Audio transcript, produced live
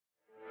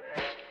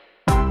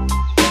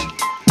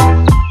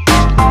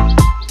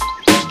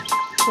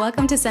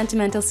Welcome to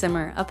Sentimental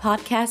Simmer, a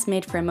podcast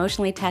made for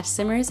emotionally attached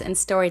simmers and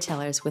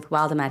storytellers with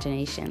wild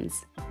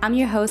imaginations. I'm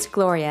your host,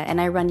 Gloria,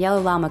 and I run Yellow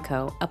Llama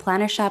Co., a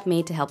planner shop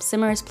made to help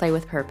simmers play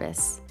with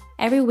purpose.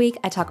 Every week,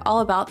 I talk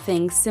all about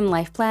things sim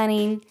life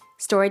planning,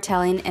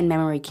 storytelling, and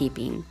memory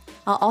keeping.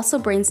 I'll also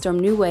brainstorm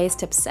new ways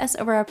to obsess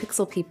over our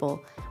pixel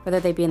people, whether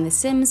they be in The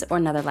Sims or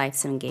another life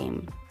sim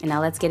game. And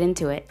now let's get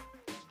into it.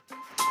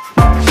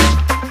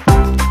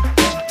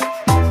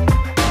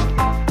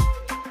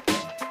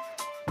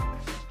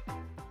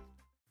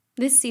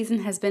 This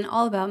season has been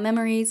all about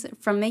memories,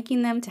 from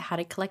making them to how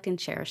to collect and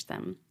cherish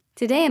them.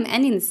 Today I'm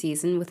ending the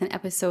season with an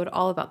episode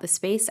all about the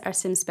space our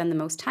Sims spend the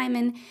most time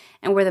in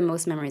and where the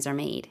most memories are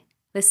made.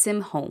 The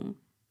Sim home.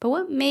 But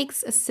what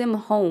makes a Sim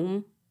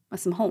home a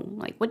Sim home?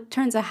 Like, what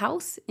turns a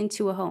house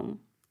into a home?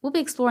 We'll be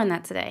exploring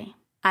that today.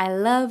 I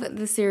love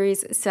the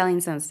series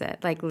Selling Sunset.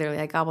 Like, literally,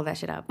 I gobbled that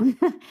shit up.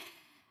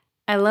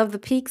 I love the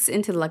peeks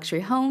into the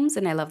luxury homes,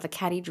 and I love the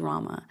catty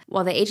drama.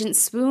 While the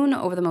agents swoon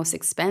over the most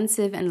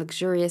expensive and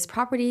luxurious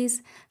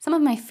properties, some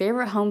of my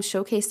favorite homes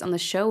showcased on the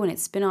show and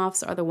its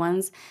spin-offs are the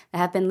ones that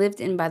have been lived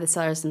in by the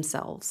sellers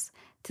themselves.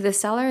 To the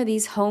seller,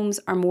 these homes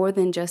are more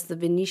than just the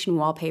Venetian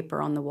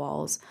wallpaper on the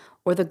walls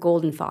or the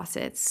golden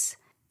faucets.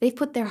 They've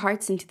put their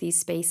hearts into these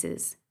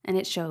spaces, and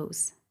it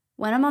shows.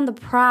 When I'm on the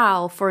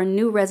prowl for a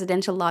new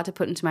residential lot to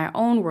put into my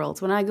own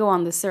worlds, when I go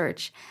on the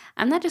search,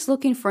 I'm not just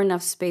looking for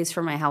enough space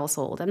for my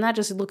household. I'm not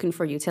just looking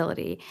for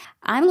utility.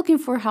 I'm looking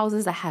for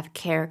houses that have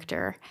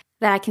character,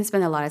 that I can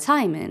spend a lot of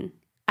time in.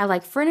 I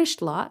like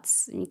furnished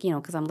lots,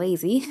 because I'm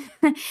lazy,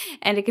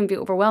 and it can be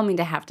overwhelming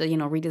to have to,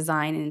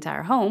 redesign an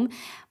entire home.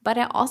 But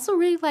I also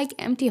really like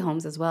empty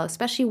homes as well,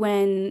 especially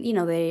when,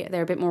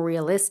 they're a bit more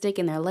realistic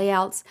in their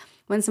layouts.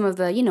 When some of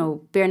the,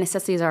 bare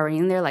necessities are already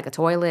in there, like a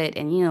toilet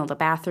and, the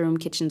bathroom,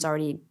 kitchen's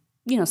already,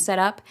 set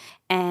up.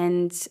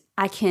 And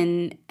I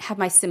can have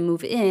my sim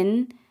move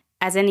in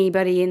as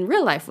anybody in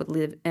real life would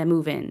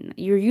move in.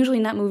 You're usually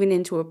not moving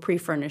into a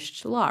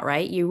pre-furnished lot,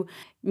 right? You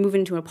move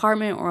into an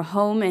apartment or a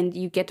home and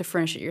you get to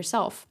furnish it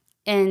yourself.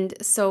 And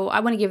so I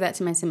want to give that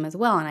to my sim as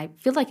well. And I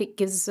feel like it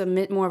gives a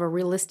bit more of a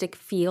realistic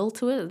feel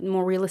to it,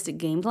 more realistic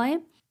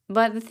gameplay.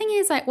 But the thing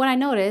is, what I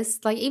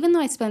noticed, even though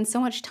I spend so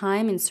much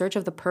time in search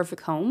of the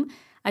perfect home,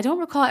 I don't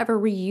recall ever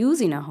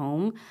reusing a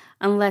home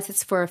unless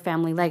it's for a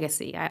family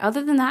legacy.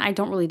 Other than that, I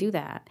don't really do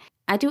that.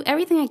 I do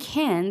everything I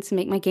can to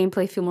make my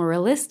gameplay feel more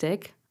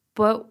realistic,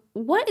 but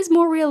what is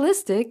more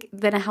realistic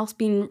than a house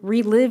being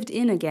relived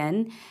in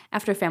again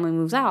after a family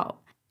moves out?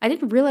 I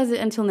didn't realize it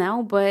until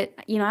now, but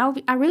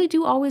I really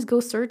do always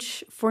go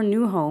search for a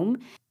new home,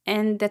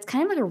 and that's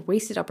kind of like a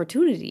wasted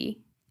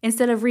opportunity.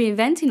 Instead of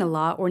reinventing a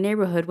lot or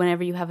neighborhood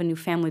whenever you have a new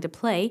family to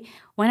play,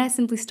 why not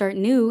simply start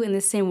new in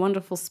the same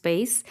wonderful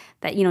space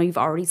that you've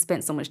already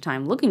spent so much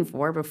time looking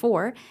for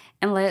before,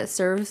 and let it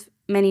serve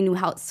many new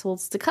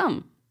households to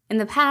come? In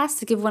the past,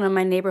 to give one of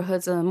my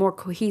neighborhoods a more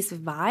cohesive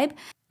vibe,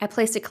 I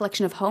placed a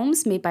collection of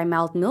homes made by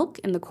Mild Milk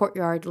in the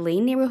Courtyard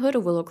Lane neighborhood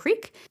of Willow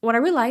Creek. What I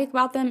really like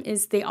about them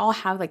is they all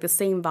have the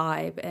same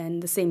vibe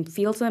and the same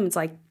feel to them. It's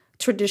like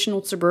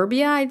traditional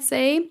suburbia, I'd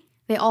say.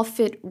 They all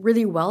fit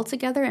really well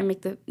together and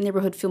make the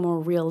neighborhood feel more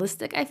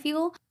realistic, I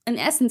feel. In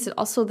essence, it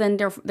also then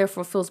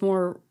therefore feels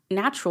more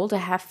natural to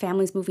have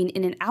families moving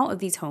in and out of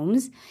these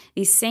homes,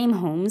 these same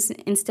homes,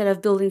 instead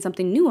of building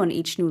something new on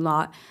each new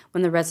lot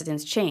when the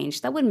residents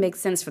change. That wouldn't make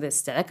sense for the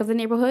aesthetic of the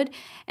neighborhood.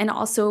 And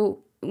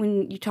also,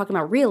 when you're talking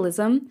about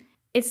realism,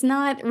 it's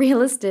not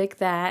realistic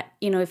that,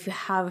 if you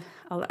have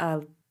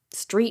a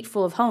street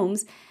full of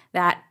homes,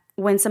 that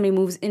when somebody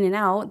moves in and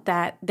out,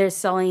 that they're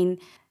selling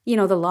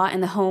the lot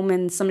and the home,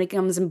 and somebody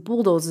comes and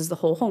bulldozes the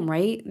whole home,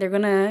 right? They're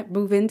going to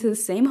move into the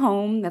same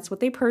home. That's what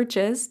they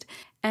purchased.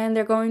 And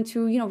they're going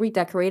to,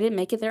 redecorate it,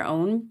 make it their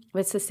own, but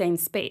it's the same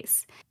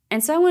space.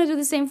 And so I want to do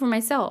the same for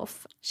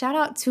myself. Shout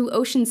out to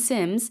Ocean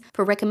Sims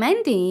for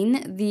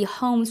recommending the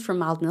homes from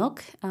Mild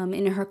Milk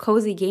in her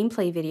cozy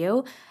gameplay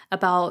video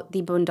about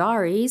the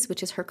Bondaris,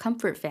 which is her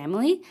comfort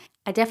family.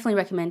 I definitely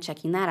recommend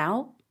checking that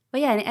out. But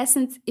yeah, in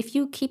essence, if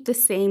you keep the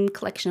same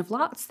collection of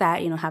lots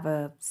that, have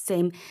a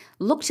same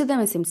look to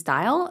them and same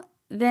style,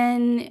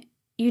 then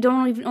you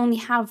don't even only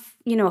have,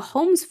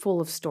 homes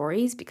full of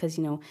stories because,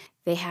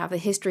 they have a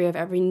history of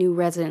every new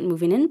resident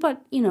moving in,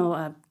 but,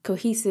 a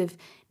cohesive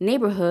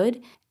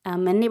neighborhood, a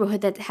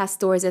neighborhood that has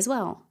stories as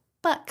well.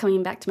 But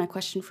coming back to my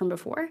question from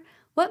before,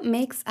 what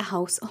makes a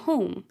house a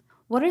home?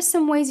 What are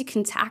some ways you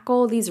can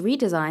tackle these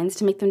redesigns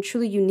to make them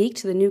truly unique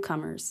to the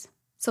newcomers?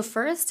 So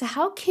first,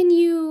 how can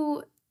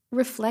you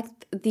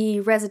reflect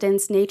the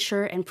residents'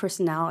 nature and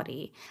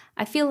personality?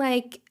 I feel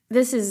like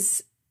this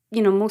is,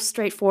 most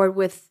straightforward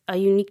with a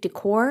unique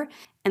decor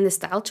and the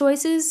style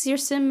choices your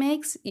sim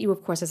makes. You,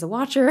 of course, as a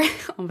watcher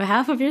on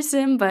behalf of your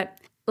sim, but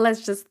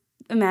let's just,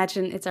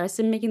 imagine it's our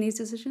sim making these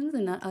decisions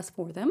and not us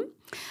for them.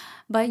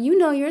 But you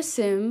know your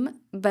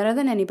sim better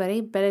than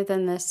anybody, better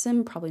than the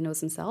sim probably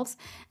knows themselves.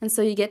 And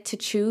so you get to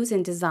choose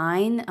and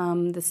design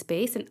the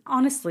space. And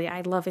honestly,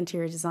 I love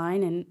interior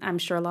design, and I'm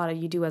sure a lot of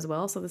you do as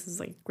well. So this is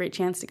like a great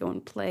chance to go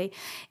and play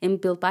in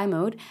build by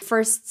mode.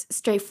 First,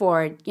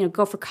 straightforward,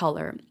 go for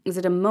color. Is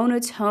it a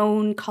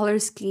monotone color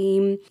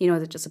scheme?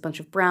 Is it just a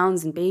bunch of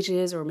browns and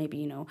beiges, or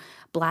maybe,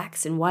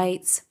 blacks and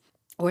whites?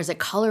 Or is it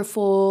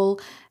colorful?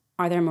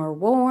 Are there more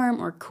warm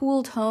or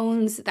cool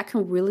tones? That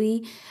can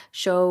really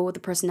show the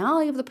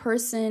personality of the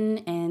person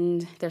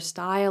and their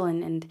style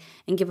and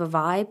give a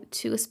vibe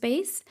to a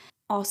space.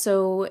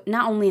 Also,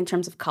 not only in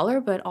terms of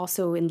color, but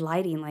also in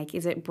lighting. Like,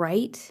 is it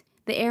bright,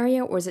 the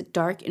area, or is it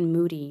dark and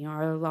moody?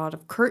 Are a lot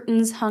of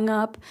curtains hung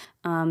up?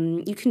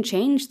 You can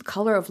change the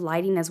color of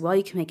lighting as well.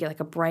 You can make it like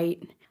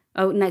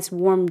a nice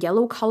warm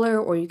yellow color,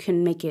 or you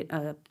can make it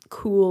a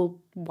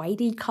cool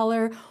whitey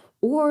color,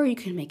 or you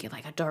can make it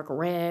like a dark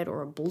red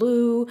or a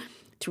blue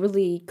to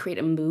really create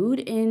a mood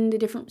in the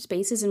different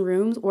spaces and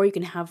rooms. Or you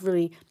can have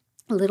really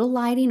little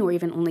lighting or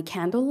even only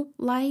candle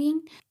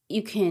lighting.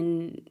 You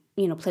can,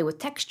 play with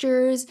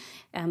textures.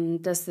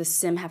 Does the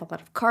sim have a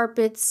lot of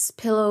carpets,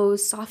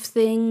 pillows, soft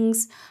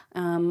things?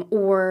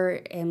 Or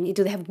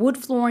do they have wood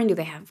flooring? Do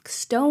they have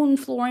stone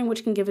flooring,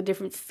 which can give a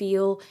different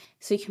feel?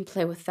 So you can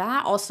play with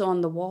that. Also on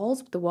the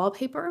walls, the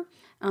wallpaper.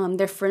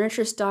 Their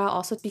furniture style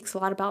also speaks a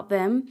lot about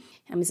them.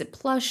 Is it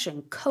plush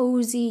and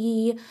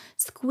cozy,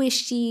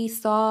 squishy,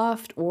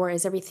 soft, or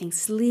is everything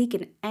sleek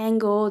and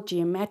angled,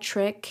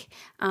 geometric?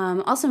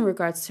 Also in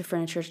regards to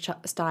furniture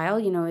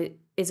style,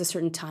 is a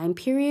certain time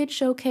period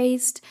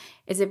showcased?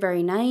 Is it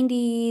very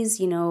 90s?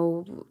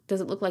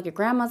 Does it look like your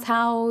grandma's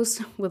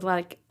house with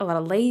like a lot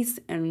of lace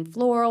and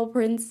floral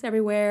prints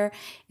everywhere?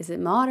 Is it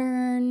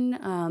modern?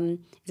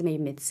 Is it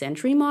maybe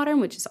mid-century modern,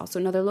 which is also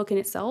another look in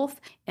itself?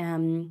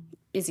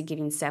 Is it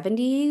giving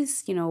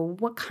 70s?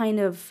 What kind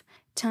of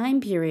time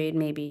period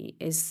maybe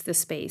is the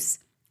space?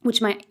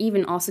 Which might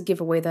even also give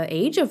away the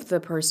age of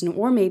the person,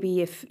 or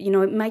maybe if,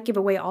 it might give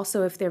away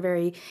also if they're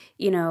very,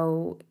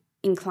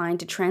 inclined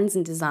to trends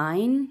and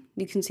design.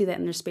 You can see that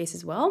in their space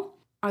as well.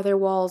 Are their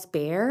walls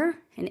bare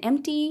and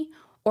empty,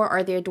 or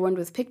are they adorned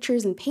with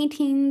pictures and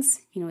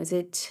paintings? Is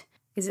it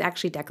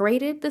actually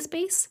decorated, the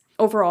space?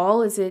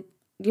 Overall, is it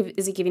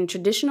giving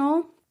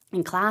traditional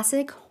and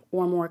classic,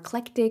 or more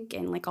eclectic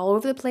and like all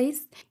over the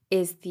place?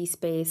 Is the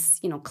space,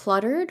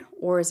 cluttered,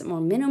 or is it more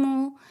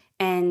minimal?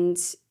 And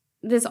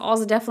this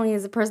also definitely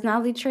is a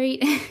personality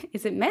trait.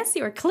 Is it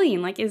messy or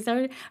clean? Like, are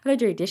there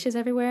dirty dishes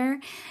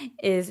everywhere?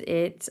 Is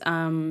it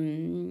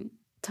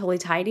totally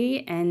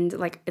tidy? And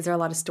like, is there a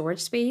lot of storage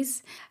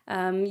space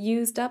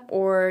used up?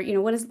 Or,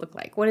 what does it look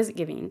like? What is it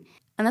giving?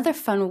 Another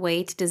fun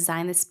way to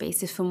design the space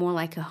to feel more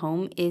like a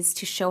home is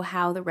to show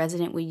how the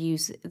resident would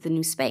use the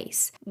new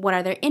space. What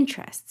are their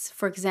interests?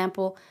 For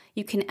example,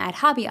 you can add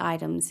hobby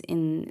items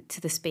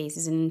into the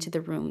spaces and into the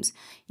rooms.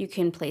 You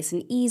can place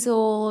an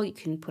easel, you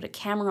can put a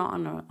camera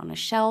on a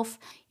shelf,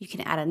 you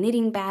can add a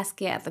knitting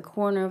basket at the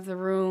corner of the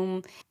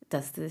room.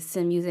 Does the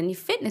sim use any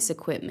fitness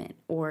equipment,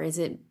 or is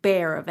it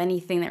bare of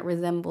anything that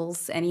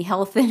resembles any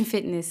health and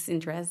fitness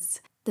interests?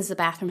 Does the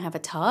bathroom have a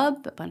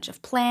tub, a bunch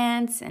of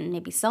plants, and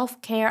maybe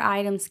self-care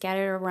items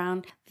scattered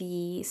around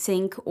the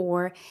sink?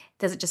 Or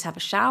does it just have a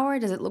shower?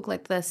 Does it look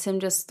like the sim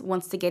just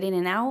wants to get in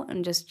and out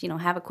and just,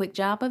 have a quick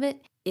job of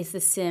it? Is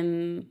the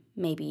sim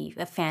maybe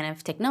a fan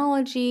of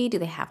technology? Do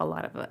they have a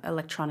lot of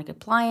electronic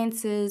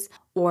appliances?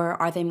 Or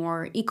are they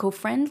more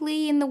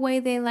eco-friendly in the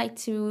way they like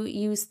to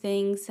use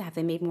things? Have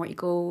they made more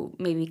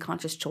maybe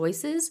conscious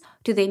choices?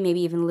 Do they maybe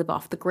even live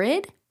off the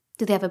grid?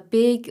 Do they have a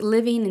big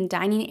living and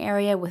dining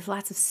area with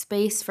lots of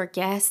space for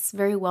guests,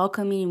 very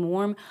welcoming and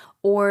warm?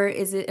 Or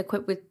is it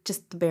equipped with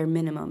just the bare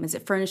minimum? Is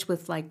it furnished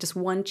with like just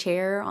one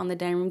chair on the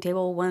dining room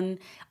table, one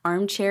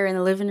armchair in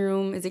the living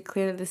room? Is it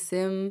clear that the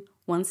sim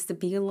wants to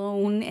be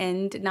alone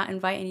and not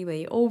invite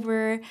anybody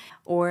over?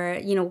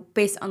 Or,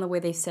 based on the way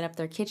they set up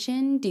their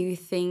kitchen, do you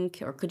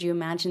think, or could you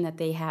imagine that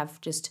they have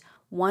just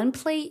one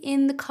plate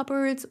in the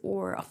cupboards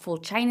or a full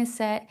china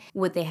set?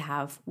 Would they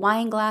have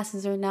wine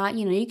glasses or not?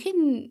 You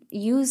can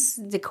use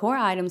decor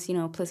items,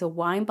 place a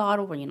wine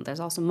bottle, or, there's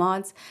also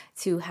mods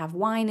to have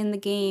wine in the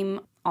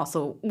game.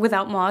 Also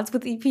without mods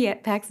with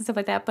EP packs and stuff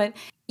like that. But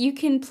you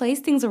can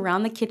place things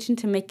around the kitchen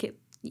to make it,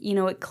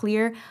 it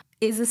clear.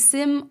 Is a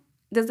sim,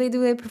 do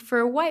they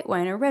prefer white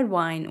wine or red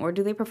wine? Or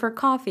do they prefer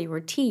coffee or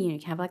tea? You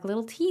can have like a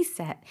little tea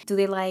set. Do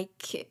they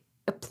like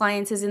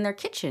appliances in their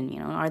kitchen?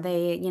 Are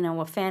they,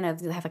 a fan of,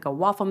 do they have like a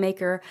waffle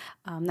maker,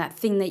 that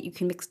thing that you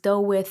can mix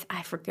dough with?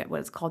 I forget what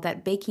it's called,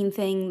 that baking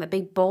thing, the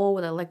big bowl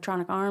with an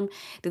electronic arm.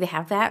 Do they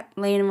have that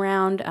laying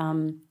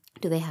around?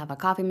 Do they have a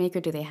coffee maker?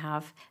 Do they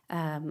have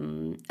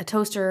a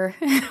toaster?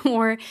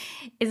 Or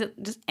is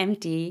it just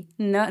empty?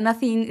 No,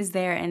 nothing is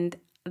there, and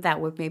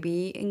that would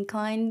maybe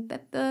incline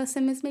that the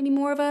sim is maybe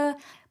more of a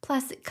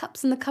plastic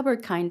cups in the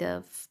cupboard kind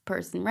of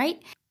person,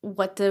 right?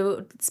 What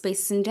do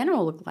spaces in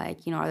general look like?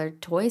 Are there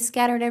toys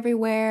scattered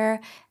everywhere?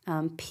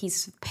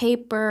 piece of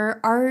paper,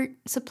 art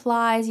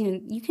supplies.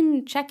 You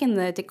can check in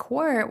the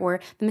decor or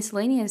the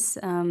miscellaneous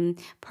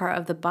part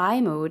of the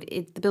buy mode,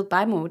 the build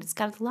buy mode. It's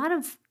got a lot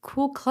of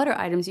cool clutter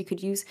items you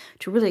could use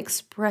to really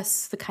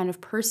express the kind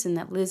of person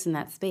that lives in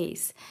that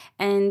space.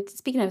 And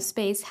speaking of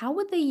space, how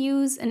would they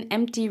use an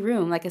empty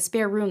room, like a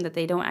spare room that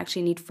they don't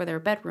actually need for their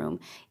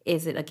bedroom?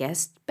 Is it a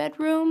guest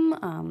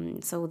bedroom?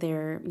 So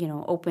they're,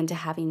 open to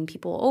having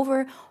people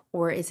over,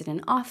 or is it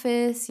an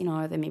office?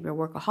 Are they maybe a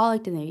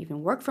workaholic? Do they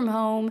even work from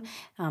home?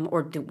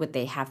 Would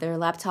they have their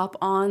laptop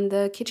on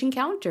the kitchen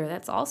counter?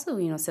 That's also,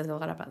 says a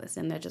lot about this.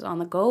 And they're just on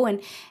the go and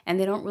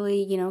they don't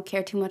really,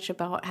 care too much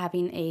about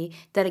having a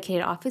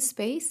dedicated office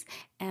space.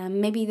 And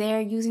maybe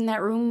they're using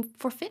that room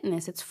for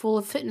fitness. It's full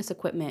of fitness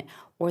equipment,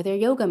 or their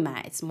yoga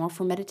mat. It's more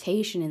for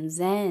meditation and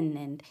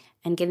zen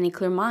and getting a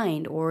clear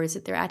mind. Or is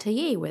it their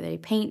atelier where they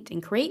paint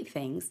and create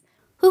things?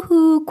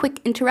 Hoo-hoo,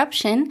 quick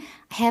interruption.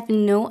 I have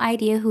no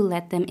idea who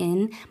let them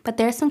in, but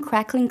there are some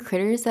crackling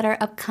critters that are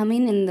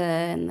upcoming in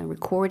the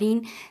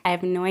recording. I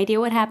have no idea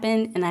what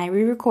happened, and I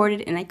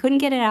re-recorded, and I couldn't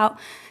get it out.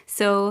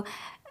 So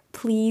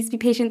please be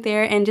patient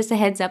there, and just a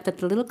heads up that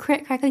the little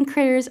crackling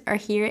critters are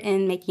here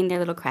and making their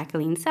little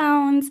crackling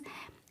sounds.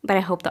 But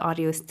I hope the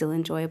audio is still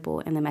enjoyable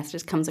and the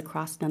message comes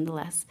across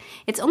nonetheless.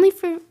 It's only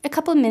for a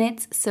couple of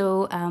minutes,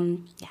 so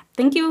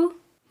thank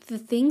you. The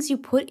things you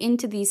put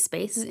into these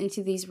spaces,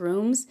 into these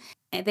rooms,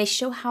 they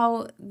show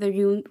how the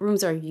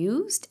rooms are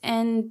used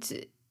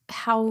and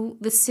how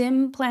the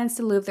sim plans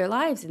to live their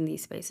lives in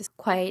these spaces.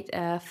 Quite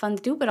fun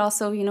to do, but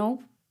also,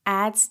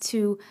 adds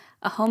to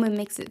a home and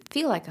makes it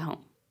feel like a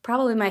home.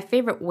 Probably my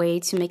favorite way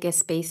to make a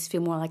space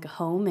feel more like a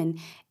home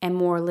and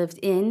more lived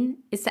in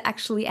is to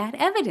actually add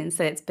evidence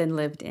that it's been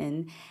lived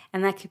in.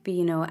 And that could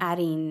be,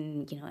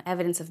 adding,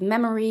 evidence of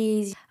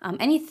memories,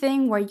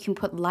 anything where you can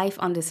put life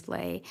on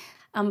display.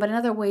 But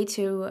another way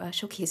to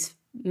showcase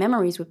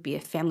memories would be a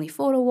family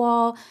photo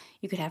wall.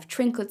 You could have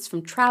trinkets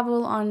from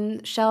travel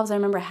on shelves. I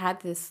remember I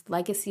had this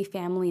legacy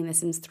family in The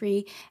Sims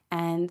 3,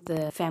 and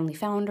the family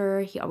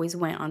founder, he always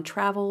went on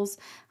travels.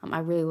 I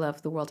really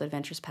love the World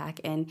Adventures Pack,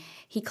 and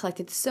he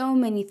collected so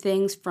many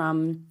things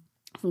from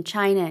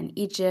China and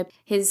Egypt.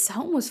 His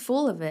home was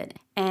full of it.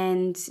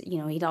 And,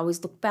 he'd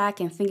always look back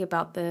and think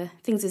about the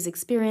things he's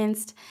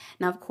experienced.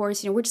 Now, of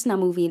course, we're just not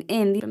moving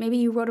in, but maybe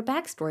you wrote a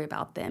backstory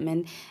about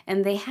them.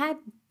 And they had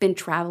been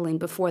traveling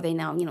before they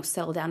now,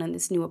 settle down in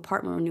this new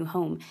apartment or new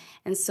home.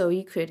 And so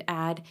you could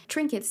add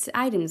trinkets,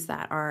 items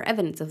that are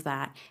evidence of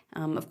that.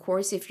 Of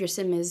course, if your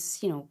sim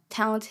is,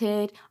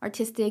 talented,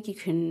 artistic, you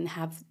can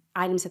have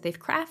items that they've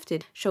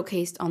crafted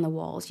showcased on the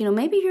walls.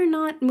 Maybe you're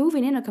not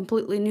moving in a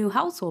completely new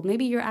household.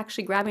 Maybe you're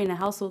actually grabbing a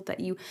household that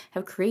you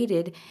have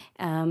created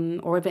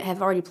or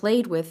have already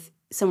played with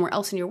somewhere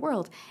else in your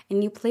world,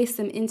 and you place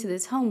them into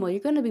this home. Well,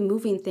 you're going to be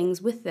moving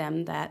things with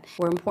them that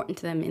were important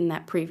to them in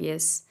that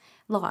previous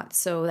lot.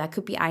 So that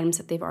could be items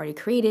that they've already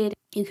created.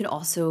 You could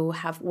also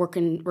have works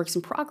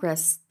in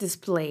progress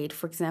displayed.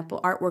 For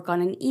example, artwork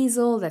on an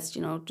easel that's,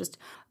 just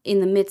in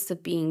the midst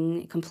of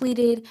being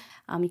completed.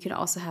 You could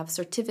also have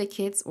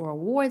certificates or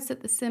awards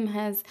that the sim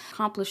has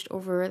accomplished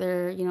over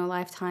their,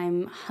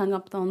 lifetime hung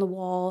up on the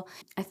wall.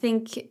 I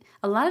think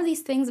a lot of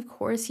these things, of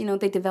course,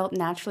 they develop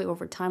naturally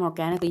over time,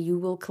 organically. You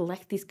will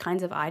collect these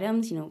kinds of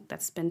items.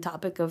 That's been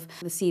topic of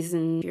the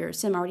season. Your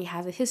sim already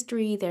has a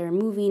history. They're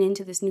moving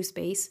into this new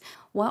space.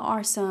 What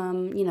are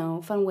some,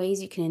 fun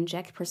ways you can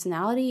inject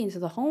personality into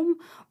the home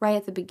right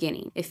at the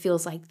beginning? It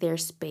feels like their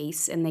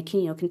space, and they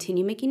can,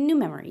 continue making new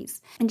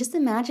memories. And just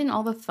imagine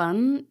all the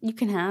fun you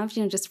can have,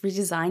 just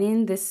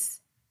redesigning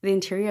the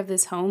interior of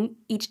this home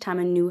each time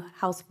a new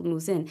household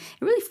moves in.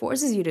 It really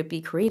forces you to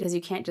be creative, as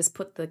you can't just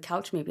put the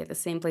couch maybe at the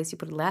same place you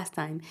put it last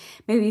time.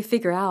 Maybe you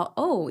figure out,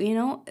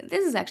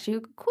 this is actually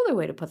a cooler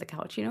way to put the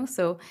couch,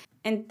 so,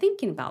 and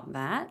thinking about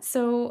that.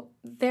 So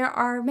there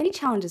are many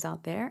challenges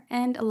out there,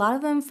 and a lot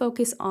of them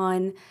focus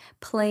on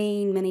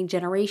playing many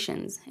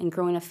generations and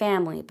growing a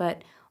family.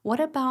 But what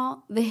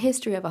about the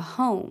history of a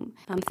home?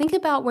 Think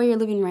about where you're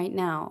living right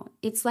now.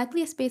 It's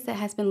likely a space that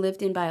has been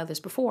lived in by others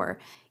before.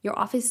 Your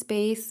office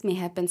space may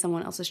have been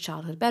someone else's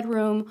childhood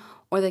bedroom,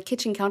 or the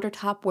kitchen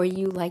countertop where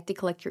you like to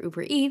collect your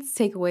Uber Eats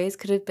takeaways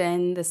could have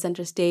been the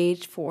center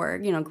stage for,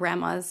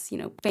 grandma's,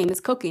 famous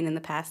cooking in the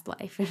past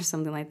life or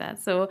something like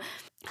that. So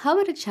how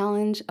about a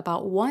challenge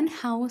about one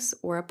house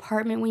or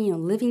apartment,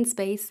 living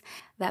space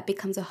that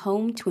becomes a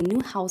home to a new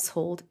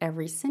household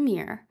every sim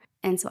year?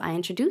 And so I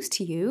introduce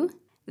to you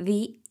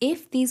the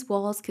If These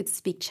Walls Could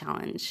Speak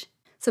challenge.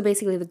 So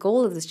basically the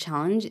goal of this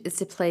challenge is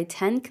to play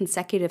 10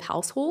 consecutive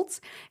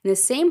households in the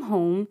same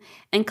home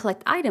and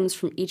collect items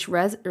from each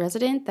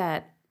resident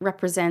that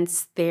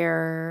represents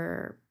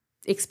their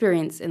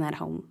experience in that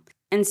home.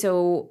 And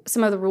so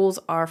some of the rules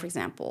are, for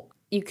example,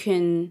 you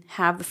can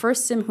have the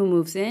first sim who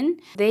moves in.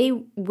 They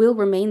will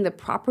remain the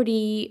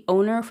property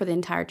owner for the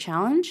entire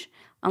challenge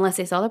unless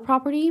they sell the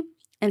property.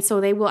 And so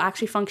they will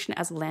actually function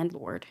as a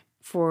landlord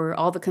for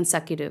all the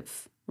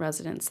consecutive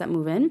residents that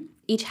move in.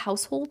 Each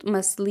household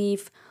must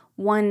leave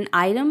one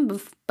item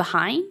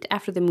behind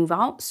after they move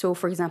out. So,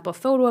 for example, a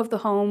photo of the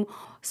home,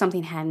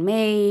 something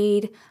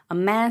handmade, a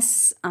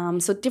mess.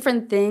 So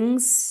different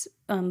things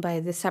by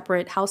the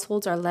separate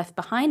households are left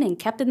behind and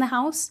kept in the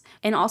house,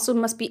 and also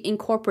must be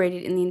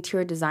incorporated in the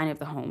interior design of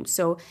the home.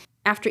 So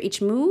after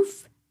each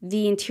move,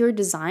 the interior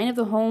design of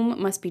the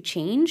home must be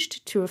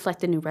changed to reflect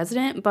the new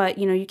resident, but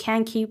you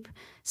can keep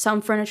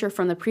some furniture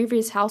from the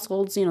previous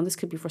households. This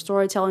could be for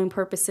storytelling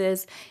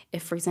purposes.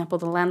 If, for example,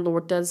 the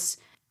landlord does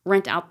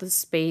rent out the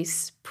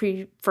space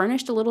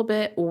pre-furnished a little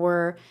bit,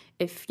 or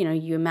if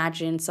you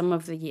imagine some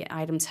of the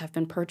items have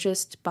been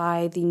purchased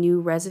by the new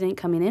resident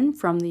coming in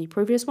from the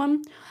previous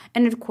one.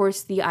 And of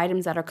course, the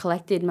items that are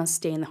collected must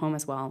stay in the home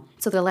as well.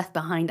 So they're left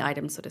behind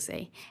items, so to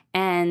say.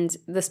 And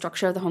the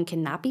structure of the home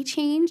cannot be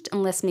changed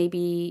unless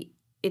maybe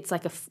it's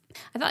like I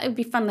thought it would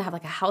be fun to have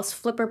like a house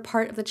flipper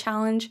part of the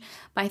challenge,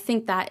 but I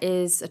think that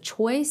is a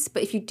choice.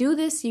 But if you do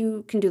this,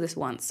 you can do this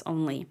once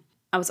only.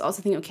 I was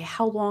also thinking, okay,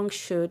 how long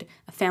should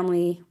a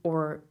family,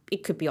 or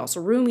it could be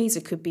also roomies,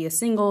 it could be a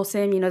single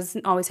sim, it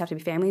doesn't always have to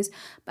be families,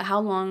 but how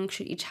long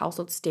should each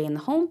household stay in the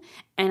home?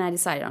 And I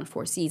decided on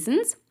 4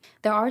 seasons.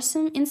 There are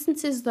some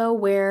instances, though,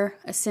 where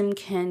a sim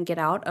can get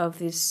out of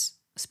this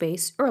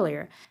space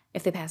earlier.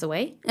 If they pass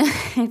away,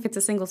 if it's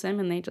a single sim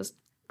and they just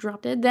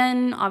dropped it,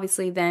 then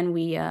obviously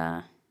we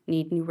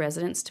need new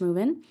residents to move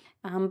in.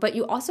 But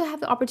you also have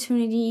the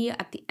opportunity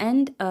at the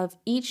end of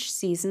each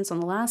season, so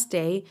on the last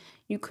day,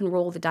 you can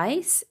roll the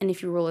dice, and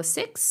if you roll a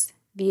 6,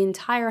 the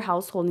entire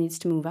household needs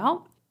to move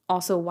out.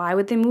 Also, why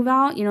would they move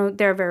out?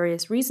 There are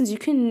various reasons. You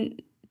can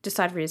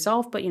decide for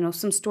yourself, but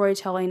some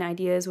storytelling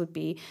ideas would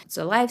be it's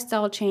a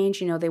lifestyle change.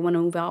 They want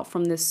to move out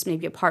from this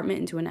maybe apartment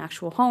into an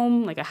actual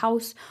home, like a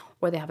house,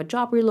 or they have a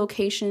job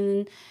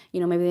relocation.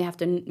 Maybe they have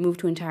to move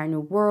to an entire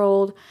new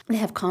world. They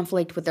have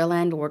conflict with their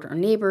landlord or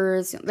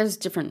neighbors. There's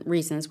different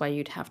reasons why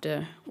you'd have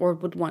to or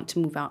would want to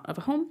move out of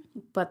a home,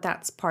 but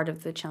that's part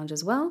of the challenge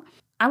as well.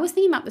 I was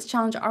thinking about this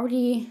challenge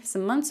already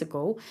some months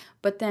ago,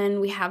 but then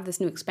we have this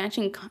new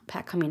expansion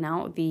pack coming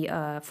out, the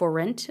For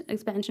Rent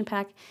expansion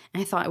pack,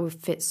 and I thought it would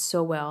fit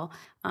so well.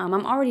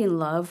 I'm already in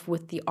love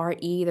with the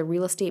RE, the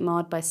real estate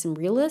mod by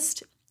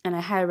SimRealist, and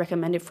I highly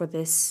recommend it for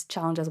this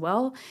challenge as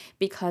well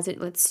because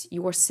it lets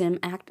your sim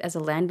act as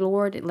a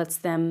landlord. It lets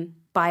them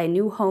buy a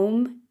new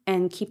home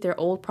and keep their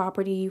old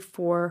property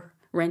for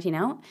renting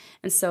out.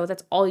 And so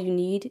that's all you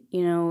need.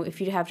 If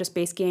you have just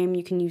base game,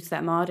 you can use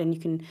that mod and you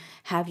can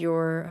have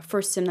your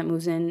first sim that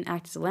moves in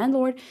act as a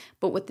landlord.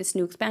 But with this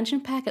new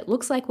expansion pack, it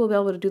looks like we'll be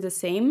able to do the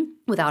same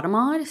without a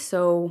mod.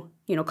 So,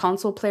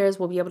 console players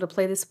will be able to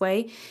play this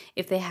way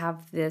if they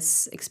have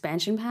this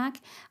expansion pack.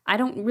 I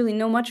don't really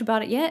know much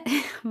about it yet,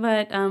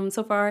 but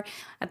so far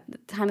at the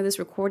time of this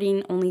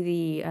recording, only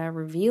the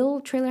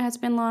reveal trailer has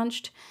been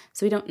launched.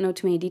 So we don't know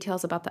too many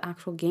details about the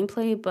actual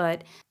gameplay,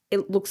 but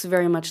it looks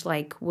very much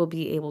like we'll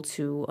be able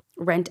to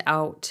rent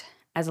out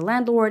as a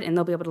landlord and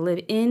they'll be able to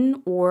live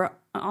in or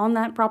on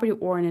that property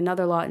or in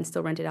another lot and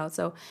still rent it out.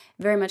 So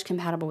very much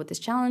compatible with this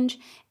challenge.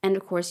 And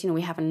of course,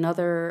 we have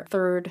another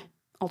third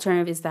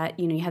alternative is that,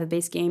 you have the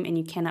base game and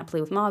you cannot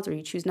play with mods or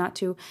you choose not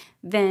to.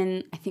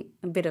 Then I think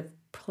a bit of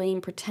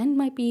playing pretend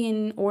might be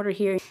in order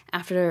here.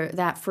 After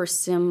that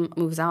first sim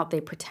moves out, they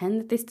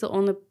pretend that they still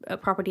own the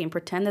property and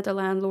pretend that they're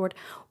landlord.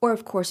 Or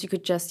of course, you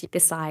could just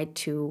decide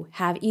to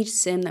have each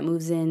sim that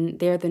moves in,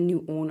 they're the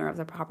new owner of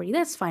the property.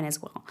 That's fine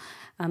as well,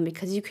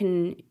 because you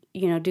can,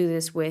 do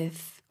this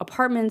with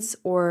apartments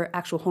or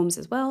actual homes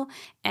as well.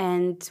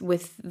 And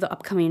with the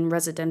upcoming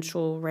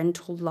residential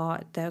rental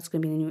lot, that's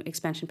going to be the new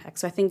expansion pack.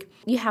 So I think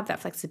you have that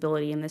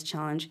flexibility in this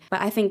challenge.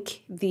 But I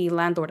think the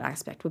landlord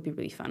aspect would be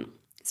really fun.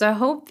 So I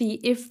hope the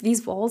If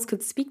These Walls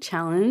Could Speak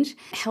challenge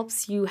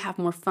helps you have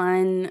more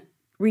fun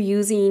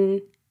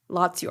reusing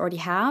lots you already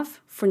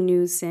have for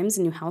new sims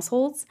and new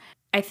households.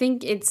 I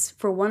think it's,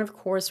 for one, of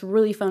course,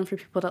 really fun for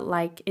people that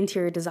like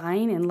interior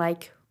design and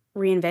like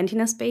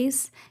reinventing a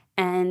space.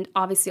 And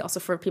obviously also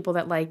for people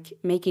that like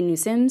making new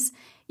sims.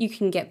 You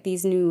can get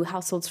these new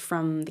households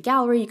from the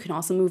gallery. You can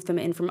also move them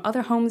in from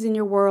other homes in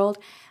your world.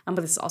 But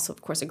this is also,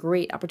 of course, a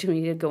great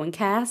opportunity to go and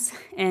cast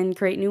and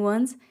create new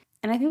ones.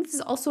 And I think this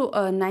is also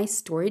a nice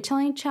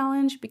storytelling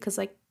challenge because,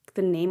 like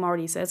the name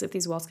already says, If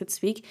These Walls Could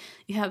Speak,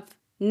 you have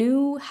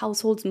new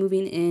households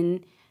moving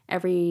in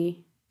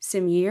every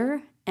sim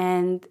year,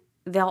 and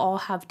they'll all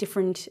have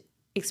different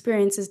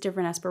experiences,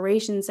 different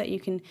aspirations that you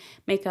can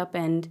make up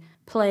and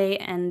play,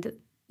 and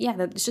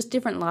it's just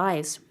different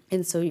lives.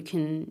 And so you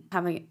can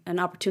have an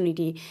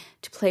opportunity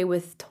to play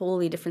with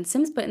totally different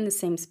sims, but in the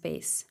same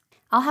space.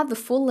 I'll have the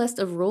full list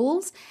of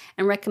rules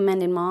and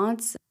recommended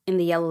mods in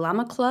the Yellow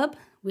Llama Club.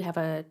 We have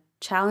a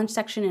challenge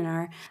section in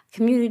our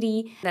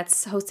community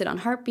that's hosted on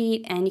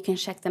Heartbeat, and you can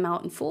check them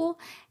out in full.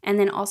 And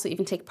then also you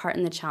can take part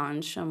in the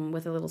challenge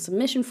with a little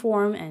submission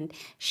form and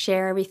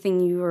share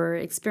everything you are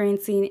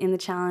experiencing in the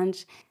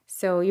challenge.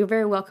 So you're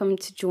very welcome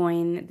to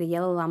join the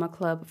Yellow Llama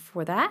Club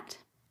for that.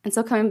 And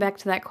so coming back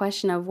to that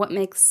question of what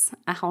makes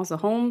a house a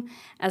home,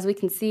 as we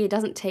can see, it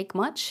doesn't take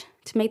much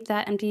to make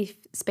that empty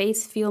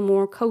space feel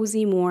more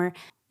cozy, more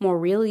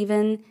real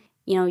even.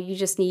 You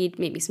just need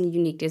maybe some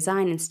unique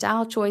design and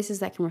style choices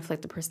that can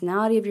reflect the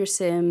personality of your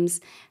Sims.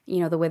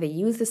 The way they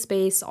use the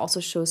space also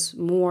shows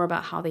more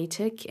about how they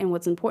tick and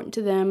what's important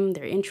to them,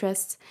 their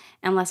interests.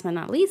 And last but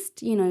not least,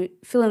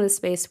 fill in the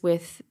space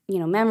with,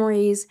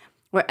 memories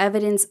or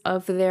evidence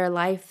of their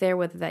life there,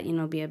 whether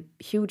that, be a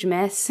huge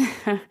mess,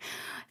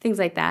 things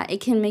like that.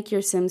 It can make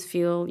your Sims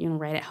feel,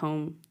 right at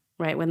home,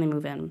 right when they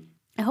move in.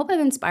 I hope I've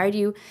inspired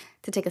you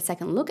to take a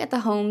second look at the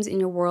homes in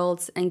your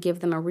worlds and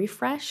give them a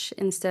refresh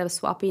instead of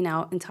swapping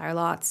out entire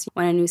lots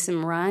when a new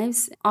sim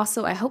arrives.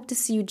 Also, I hope to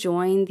see you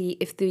join the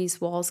If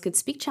These Walls Could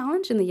Speak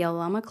challenge in the Yellow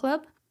Llama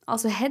Club.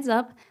 Also, heads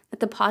up that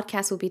the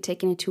podcast will be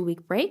taking a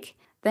 2-week break.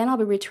 Then I'll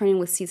be returning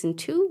with season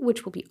 2,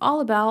 which will be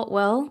all about,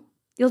 well,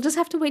 you'll just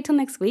have to wait till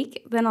next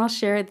week. Then I'll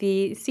share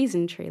the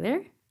season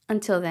trailer.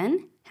 Until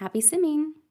then, happy simming!